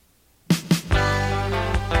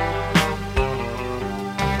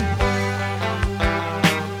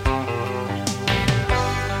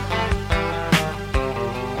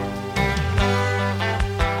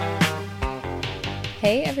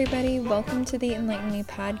Hey everybody, welcome to the Enlighten Me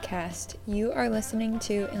podcast. You are listening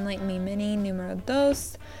to Enlighten Me Mini Numero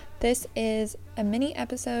Dos. This is a mini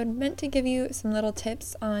episode meant to give you some little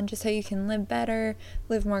tips on just how you can live better,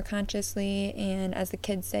 live more consciously, and as the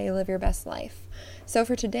kids say, live your best life. So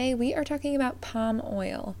for today, we are talking about palm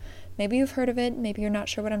oil. Maybe you've heard of it, maybe you're not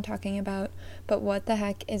sure what I'm talking about, but what the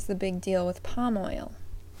heck is the big deal with palm oil?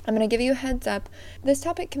 I'm going to give you a heads up. This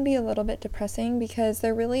topic can be a little bit depressing because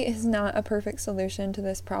there really is not a perfect solution to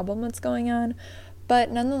this problem that's going on. But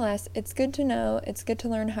nonetheless, it's good to know, it's good to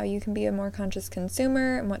learn how you can be a more conscious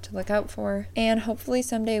consumer and what to look out for. And hopefully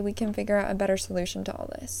someday we can figure out a better solution to all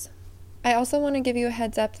this. I also want to give you a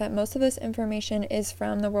heads up that most of this information is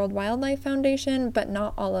from the World Wildlife Foundation, but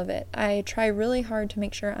not all of it. I try really hard to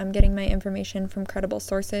make sure I'm getting my information from credible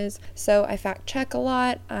sources. So I fact check a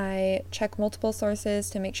lot, I check multiple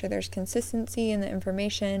sources to make sure there's consistency in the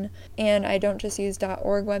information, and I don't just use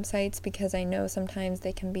 .org websites because I know sometimes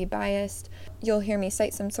they can be biased. You'll hear me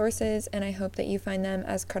cite some sources, and I hope that you find them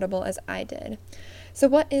as credible as I did. So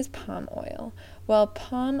what is palm oil? Well,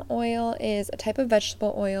 palm oil is a type of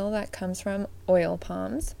vegetable oil that comes from oil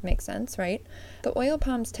palms. Makes sense, right? The oil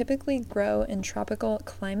palms typically grow in tropical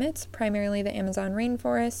climates, primarily the Amazon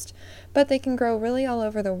rainforest, but they can grow really all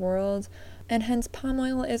over the world, and hence palm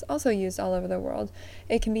oil is also used all over the world.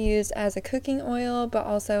 It can be used as a cooking oil, but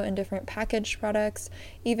also in different packaged products.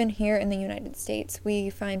 Even here in the United States, we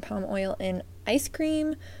find palm oil in ice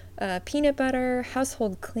cream, peanut butter,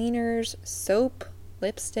 household cleaners, soap,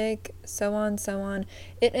 lipstick, so on.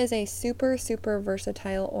 It is a super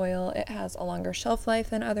versatile oil. It has a longer shelf life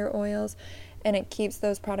than other oils, and it keeps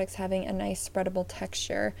those products having a nice spreadable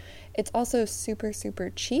texture. It's also super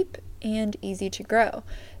cheap and easy to grow.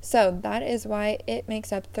 So that is why it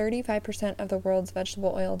makes up 35% of the world's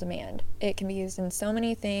vegetable oil demand. It can be used in so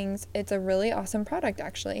many things. It's a really awesome product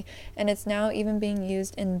actually, and it's now even being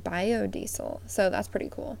used in biodiesel. So that's pretty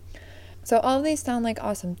cool. So all of these sound like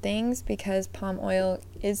awesome things because palm oil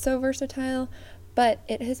is so versatile, but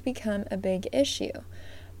it has become a big issue.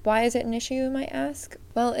 Why is it an issue, you might ask?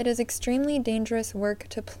 Well, it is extremely dangerous work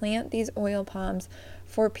to plant these oil palms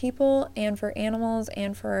for people and for animals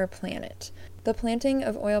and for our planet. The planting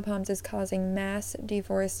of oil palms is causing mass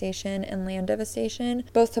deforestation and land devastation,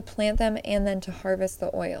 both to plant them and then to harvest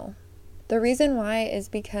the oil. The reason why is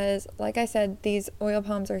because, like I said, these oil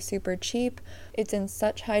palms are super cheap. It's in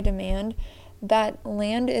such high demand that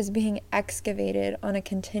land is being excavated on a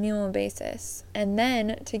continual basis. And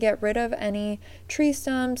then to get rid of any tree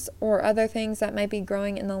stumps or other things that might be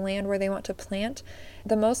growing in the land where they want to plant,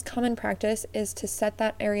 the most common practice is to set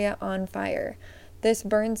that area on fire. This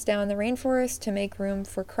burns down the rainforest to make room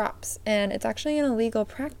for crops, and it's actually an illegal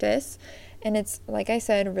practice. And it's, like I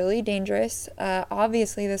said, really dangerous.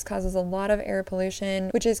 Obviously, this causes a lot of air pollution,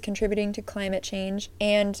 which is contributing to climate change.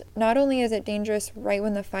 And not only is it dangerous right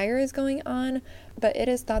when the fire is going on, but it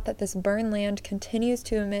is thought that this burned land continues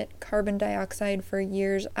to emit carbon dioxide for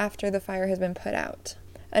years after the fire has been put out.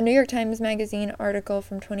 A New York Times Magazine article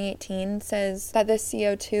from 2018 says that this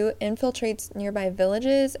CO2 infiltrates nearby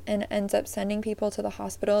villages and ends up sending people to the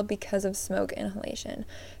hospital because of smoke inhalation.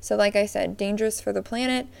 So like I said, dangerous for the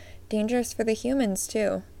planet, dangerous for the humans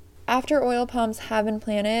too. After oil palms have been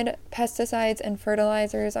planted, pesticides and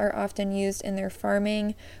fertilizers are often used in their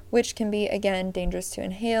farming, which can be, again, dangerous to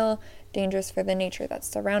inhale, dangerous for the nature that's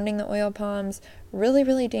surrounding the oil palms,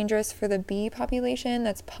 really dangerous for the bee population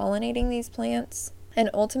that's pollinating these plants. And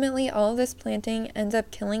ultimately, all of this planting ends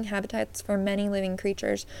up killing habitats for many living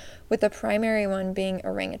creatures, with the primary one being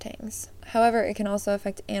orangutans. However, it can also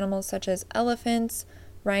affect animals such as elephants,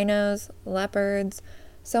 rhinos, leopards,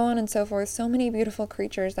 so on and so forth. So many beautiful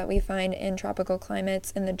creatures that we find in tropical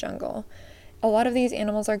climates in the jungle. A lot of these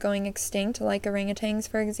animals are going extinct, like orangutans,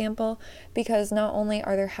 for example, because not only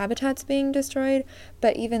are their habitats being destroyed,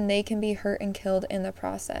 but even they can be hurt and killed in the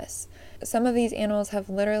process. Some of these animals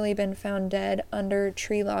have literally been found dead under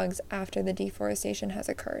tree logs after the deforestation has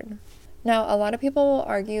occurred. Now, a lot of people will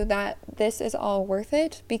argue that this is all worth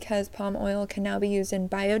it because palm oil can now be used in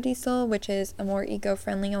biodiesel, which is a more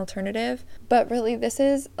eco-friendly alternative. But really, this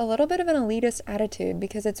is a little bit of an elitist attitude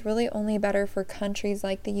because it's really only better for countries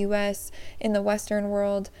like the US in the Western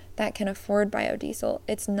world that can afford biodiesel.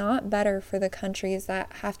 It's not better for the countries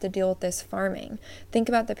that have to deal with this farming. Think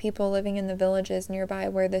about the people living in the villages nearby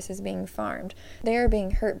where this is being farmed. They are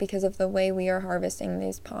being hurt because of the way we are harvesting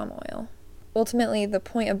this palm oil. Ultimately, the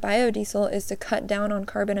point of biodiesel is to cut down on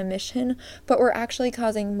carbon emission, but we're actually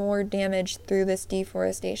causing more damage through this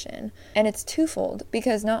deforestation. And it's twofold,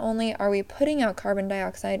 because not only are we putting out carbon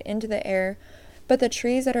dioxide into the air, but the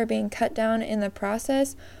trees that are being cut down in the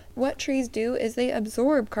process, What trees do is they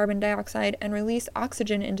absorb carbon dioxide and release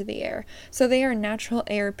oxygen into the air. So they are natural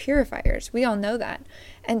air purifiers. We all know that.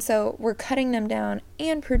 And so we're cutting them down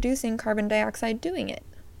and producing carbon dioxide doing it.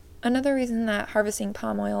 Another reason that harvesting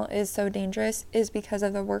palm oil is so dangerous is because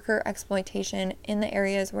of the worker exploitation in the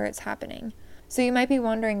areas where it's happening. So you might be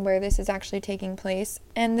wondering where this is actually taking place,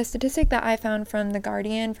 and the statistic that I found from The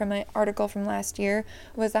Guardian from an article from last year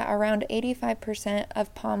was that around 85%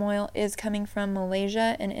 of palm oil is coming from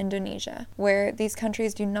Malaysia and Indonesia, where these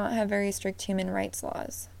countries do not have very strict human rights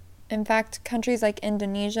laws. In fact, countries like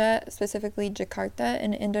Indonesia, specifically Jakarta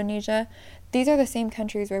in Indonesia, these are the same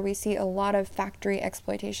countries where we see a lot of factory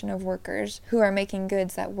exploitation of workers who are making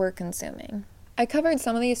goods that we're consuming. I covered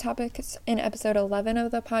some of these topics in episode 11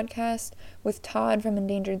 of the podcast with Todd from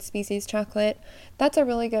Endangered Species Chocolate. That's a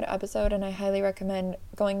really good episode, and I highly recommend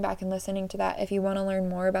going back and listening to that if you want to learn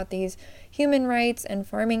more about these human rights and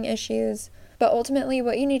farming issues. But ultimately,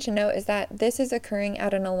 what you need to know is that this is occurring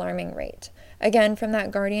at an alarming rate. Again, from that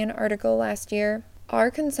Guardian article last year, our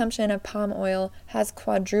consumption of palm oil has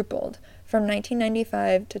quadrupled from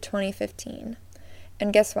 1995 to 2015.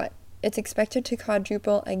 And guess what? It's expected to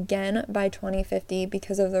quadruple again by 2050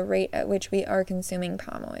 because of the rate at which we are consuming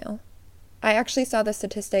palm oil. I actually saw the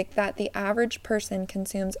statistic that the average person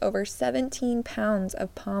consumes over 17 pounds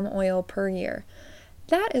of palm oil per year.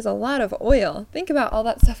 That is a lot of oil. Think about all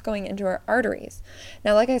that stuff going into our arteries.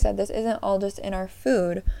 Now, like I said, this isn't all just in our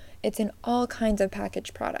food. It's in all kinds of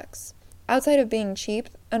packaged products. Outside of being cheap,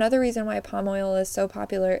 another reason why palm oil is so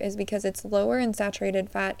popular is because it's lower in saturated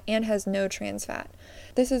fat and has no trans fat.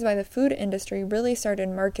 This is why the food industry really started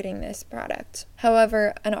marketing this product.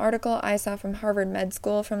 However, an article I saw from Harvard Med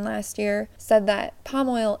School from last year said that palm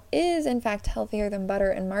oil is in fact healthier than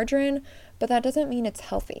butter and margarine, but that doesn't mean it's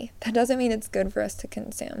healthy. That doesn't mean it's good for us to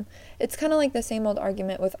consume. It's kind of like the same old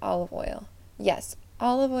argument with olive oil. Yes,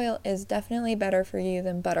 olive oil is definitely better for you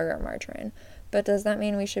than butter or margarine. But does that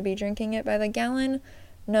mean we should be drinking it by the gallon?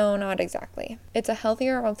 No, not exactly. It's a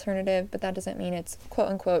healthier alternative, but that doesn't mean it's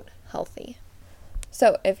quote-unquote healthy.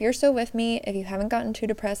 So if you're still with me, if you haven't gotten too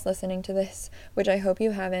depressed listening to this, which I hope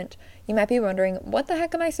you haven't, you might be wondering, what the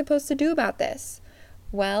heck am I supposed to do about this?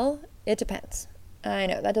 Well, it depends. I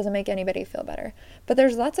know, that doesn't make anybody feel better. But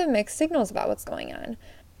there's lots of mixed signals about what's going on.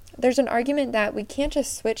 There's an argument that we can't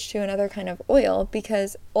just switch to another kind of oil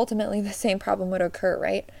because ultimately the same problem would occur,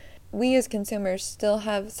 right? We as consumers still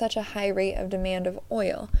have such a high rate of demand of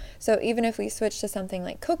oil. So even if we switch to something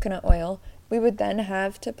like coconut oil, we would then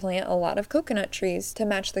have to plant a lot of coconut trees to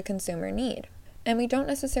match the consumer need. And we don't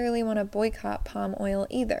necessarily want to boycott palm oil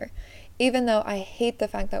either. Even though I hate the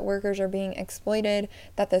fact that workers are being exploited,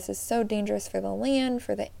 that this is so dangerous for the land,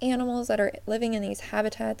 for the animals that are living in these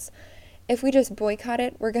habitats, if we just boycott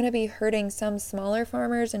it, we're going to be hurting some smaller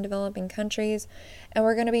farmers in developing countries, and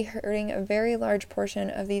we're going to be hurting a very large portion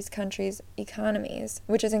of these countries' economies,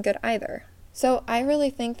 which isn't good either. So I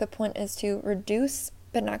really think the point is to reduce,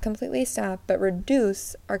 but not completely stop, but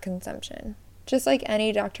reduce our consumption. Just like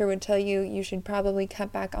any doctor would tell you, you should probably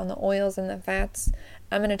cut back on the oils and the fats,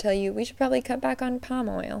 I'm going to tell you we should probably cut back on palm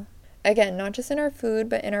oil. Again, not just in our food,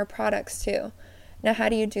 but in our products too. Now, how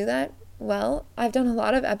do you do that? Well, I've done a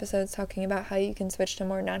lot of episodes talking about how you can switch to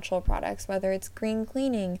more natural products, whether it's green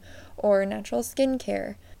cleaning or natural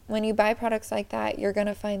skincare. When you buy products like that, you're going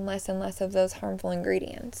to find less and less of those harmful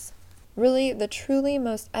ingredients. Really, the truly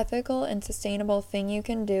most ethical and sustainable thing you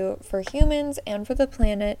can do for humans and for the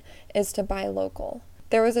planet is to buy local.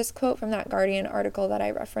 There was this quote from that Guardian article that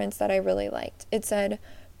I referenced that I really liked. It said,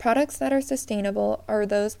 "Products that are sustainable are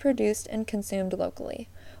those produced and consumed locally.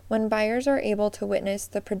 When buyers are able to witness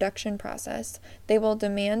the production process, they will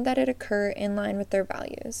demand that it occur in line with their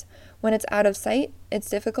values. When it's out of sight, it's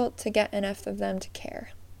difficult to get enough of them to care."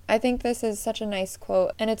 I think this is such a nice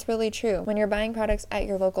quote, and it's really true. When you're buying products at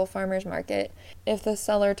your local farmer's market, if the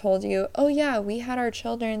seller told you, "Oh yeah, we had our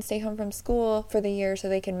children stay home from school for the year so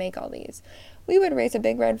they can make all these," we would raise a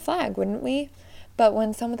big red flag, wouldn't we? But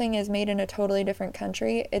when something is made in a totally different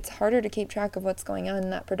country, it's harder to keep track of what's going on in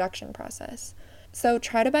that production process. So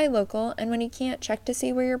try to buy local, and when you can't, check to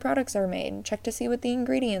see where your products are made. Check to see what the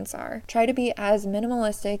ingredients are. Try to be as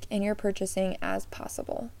minimalistic in your purchasing as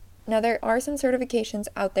possible. Now, there are some certifications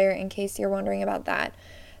out there in case you're wondering about that.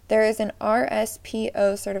 There is an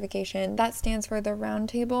RSPO certification that stands for the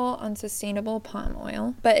Roundtable on Sustainable Palm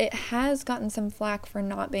Oil, but it has gotten some flack for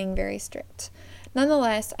not being very strict.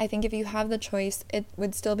 Nonetheless, I think if you have the choice, it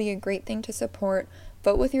would still be a great thing to support.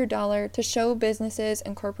 Vote with your dollar to show businesses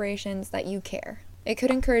and corporations that you care. It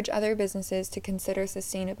could encourage other businesses to consider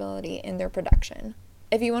sustainability in their production.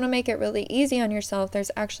 If you want to make it really easy on yourself,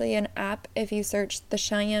 there's actually an app if you search the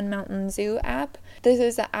Cheyenne Mountain Zoo app. This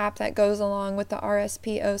is the app that goes along with the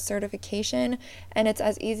RSPO certification, and it's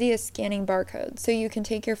as easy as scanning barcodes. So you can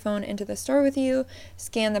take your phone into the store with you,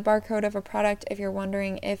 scan the barcode of a product if you're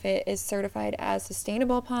wondering if it is certified as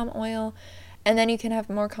sustainable palm oil, and then you can have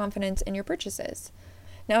more confidence in your purchases.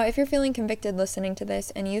 Now, if you're feeling convicted listening to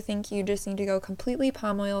this and you think you just need to go completely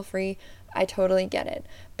palm oil free, I totally get it.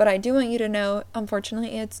 But I do want you to know,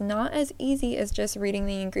 unfortunately, it's not as easy as just reading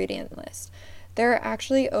the ingredient list. There are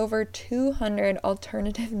actually over 200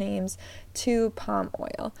 alternative names to palm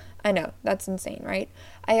oil. I know, that's insane, right?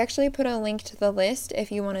 I actually put a link to the list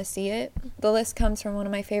if you want to see it. The list comes from one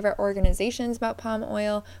of my favorite organizations about palm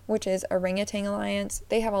oil, which is Orangutan Alliance.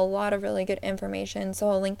 They have a lot of really good information, so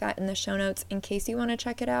I'll link that in the show notes in case you want to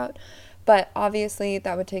check it out. But obviously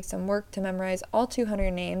that would take some work to memorize all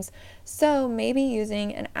 200 names, so maybe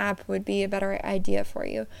using an app would be a better idea for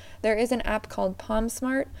you. There is an app called Palm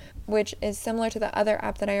Smart, which is similar to the other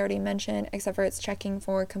app that I already mentioned, except for it's checking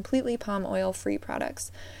for completely palm oil free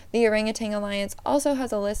products. The Orangutan Alliance also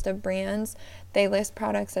has a list of brands. They list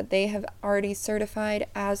products that they have already certified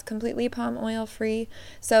as completely palm oil free.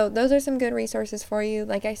 So those are some good resources for you.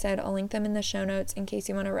 Like I said, I'll link them in the show notes in case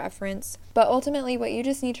you want to reference. But ultimately, what you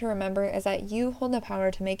just need to remember is that you hold the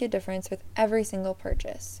power to make a difference with every single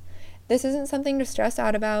purchase. This isn't something to stress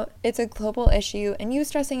out about. It's a global issue, and you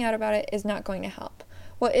stressing out about it is not going to help.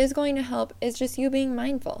 What is going to help is just you being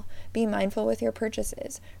mindful. Be mindful with your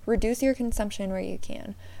purchases. Reduce your consumption where you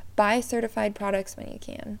can. Buy certified products when you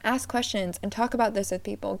can. Ask questions and talk about this with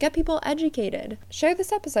people. Get people educated. Share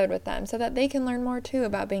this episode with them so that they can learn more too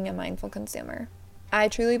about being a mindful consumer. I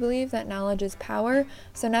truly believe that knowledge is power,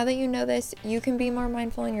 so now that you know this, you can be more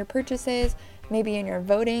mindful in your purchases, maybe in your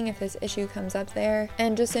voting if this issue comes up there,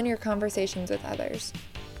 and just in your conversations with others.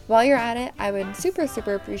 While you're at it, I would super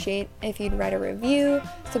appreciate if you'd write a review,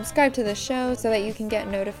 subscribe to the show so that you can get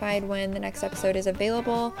notified when the next episode is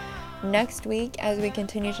available. Next week, as we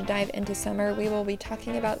continue to dive into summer, we will be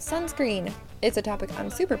talking about sunscreen. It's a topic I'm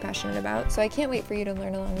super passionate about, so I can't wait for you to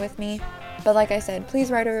learn along with me. But like I said, please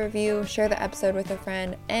write a review, share the episode with a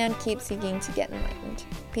friend, and keep seeking to get enlightened.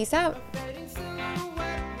 Peace out!